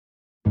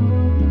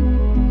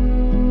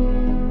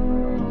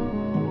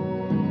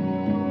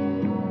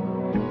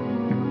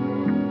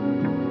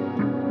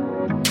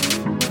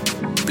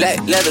Black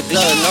leather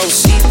glove, no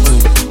see-through.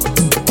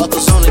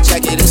 Buckles on the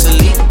jacket, it's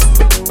elite.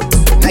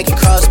 Nike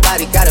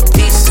crossbody, got a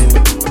piece.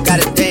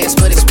 Gotta dance,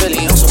 but it's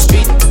really on some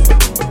street.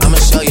 I'ma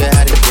show you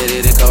how to get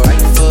it. It go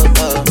right foot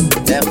up,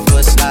 left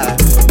foot slide.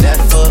 Left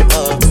foot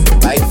up,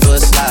 right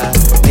foot slide.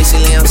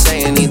 Basically, I'm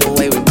saying either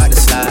way, we bout to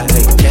slide.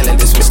 Hey, can't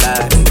let this one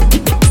slide.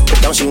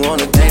 Don't you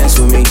wanna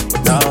dance with me?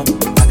 No,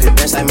 I could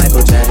dance like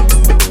Michael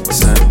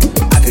Jackson.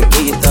 I could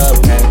give you the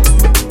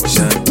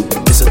passion.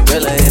 It's a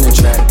thriller in the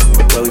track.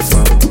 Where we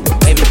from?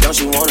 Baby, don't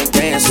you wanna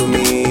dance with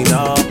me?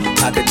 No,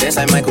 I could dance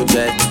like Michael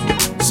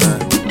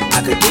Jackson.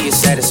 I could give you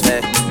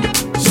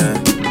satisfaction.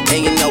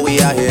 And you know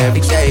we out here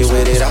every day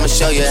with it. I'ma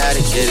show you how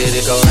to get it.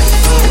 It go right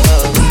foot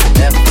up,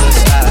 left foot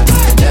slide.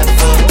 Left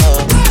foot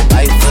up,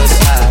 right foot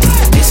slide.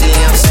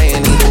 Basically, I'm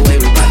saying either way,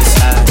 we bout to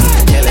slide.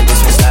 Can't let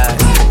this one slide.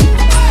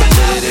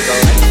 It go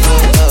right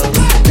foot up,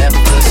 left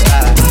foot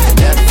slide.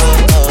 Left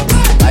foot up,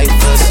 right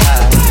foot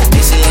slide.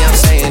 Basically, I'm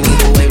saying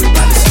either way, we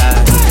bout to slide.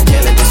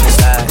 Can't let this one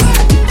slide.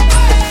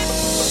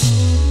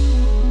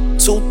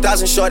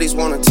 2,000 shorties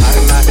wanna tie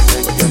the knot.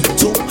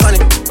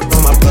 200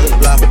 on my brother's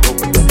block.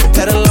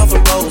 Pedal off the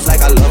roads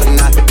like I love it,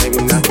 not,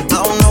 maybe not.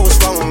 I don't know what's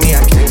wrong with me,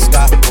 I can't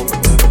stop.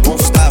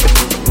 Won't stop,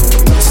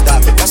 never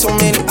stop. Got so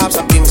many ops,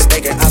 I be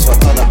mistaken ops for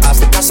other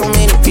ops. Got so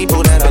many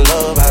people that I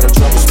love out of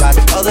trouble spots.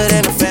 Other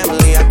than the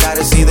family, I got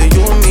it's either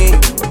you or me.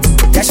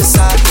 That's just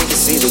how I think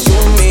it's either you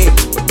or me.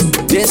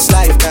 This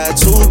life got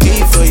too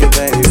deep for you,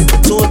 baby.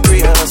 2 or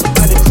 3 of us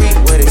about to creep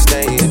where they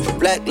stayin'.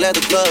 Black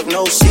leather glove,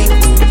 no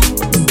see-through.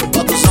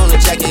 Buckles on the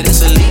jacket,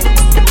 it's elite.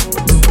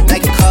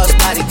 Nike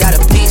crossbody, got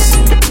a piece.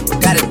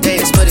 Gotta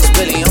dance, but it's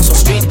really on some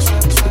street.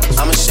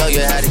 I'ma show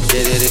you how to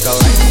get it. It go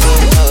right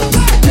foot up,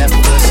 left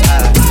foot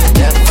slide.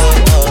 Left foot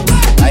up,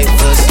 right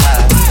foot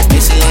slide.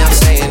 Basically, I'm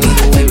saying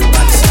either way, we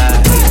bout to slide.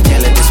 Hey,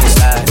 can't let this one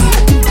slide.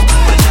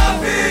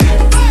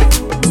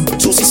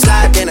 2C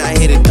slide, then I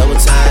hit it double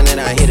time. Then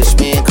I hit a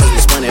spin, cause we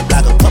spun that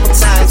block a couple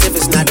times. If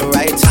it's not the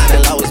right time,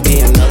 there'll always be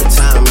another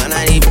time. I'm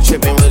not even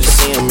tripping, we'll just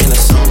see him in the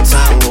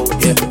summertime. Whoa,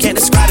 yeah. Can't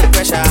describe the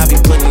pressure I be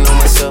putting on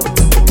myself.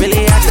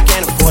 Really, I just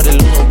can't afford to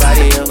lose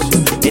nobody else.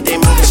 If they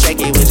moving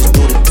shaky, we just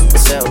do it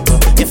myself.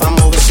 If I'm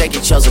moving shaky,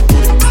 Chelsea do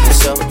it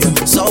myself.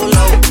 So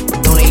low,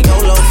 don't need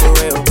YOLO for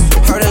real.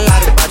 Heard a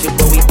lot about you,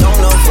 but we don't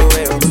know for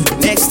real.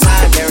 Next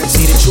time,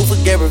 guarantee the truth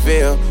will get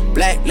revealed.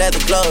 Black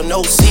leather glove,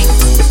 no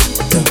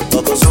see-through.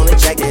 Buckles on the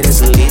jacket,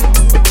 it's elite.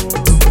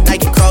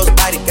 Nike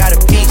crossbody, got a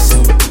piece.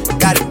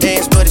 Gotta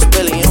dance, but it's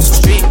really on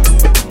some street.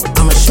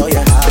 I'ma show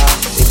you how.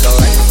 It go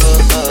right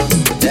foot up,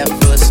 left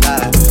foot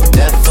slide.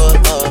 Left foot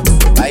up,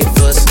 right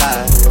foot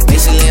slide.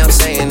 Basically, I'm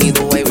saying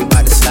either way, we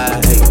bout to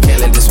slide. Hey,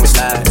 can't let this one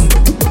slide.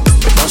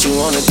 Don't you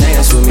wanna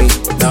dance with me?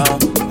 No,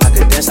 I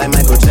could dance like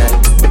Michael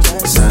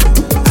Jackson.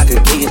 I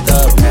could give you the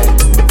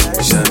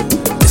passion.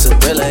 It's a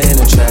thriller in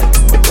the track.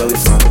 Where we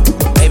from?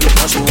 Baby,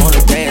 don't you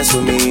wanna dance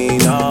with me?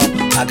 No,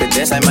 I could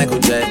dance like Michael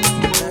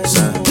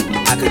Jackson.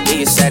 I could give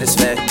you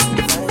satisfaction.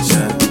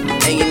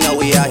 And you know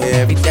we out here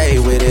every day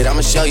with it.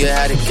 I'ma show you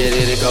how to get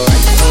it. It go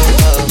right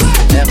foot up,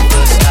 left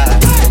foot slide.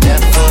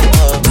 Left foot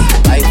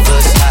up, right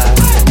foot slide.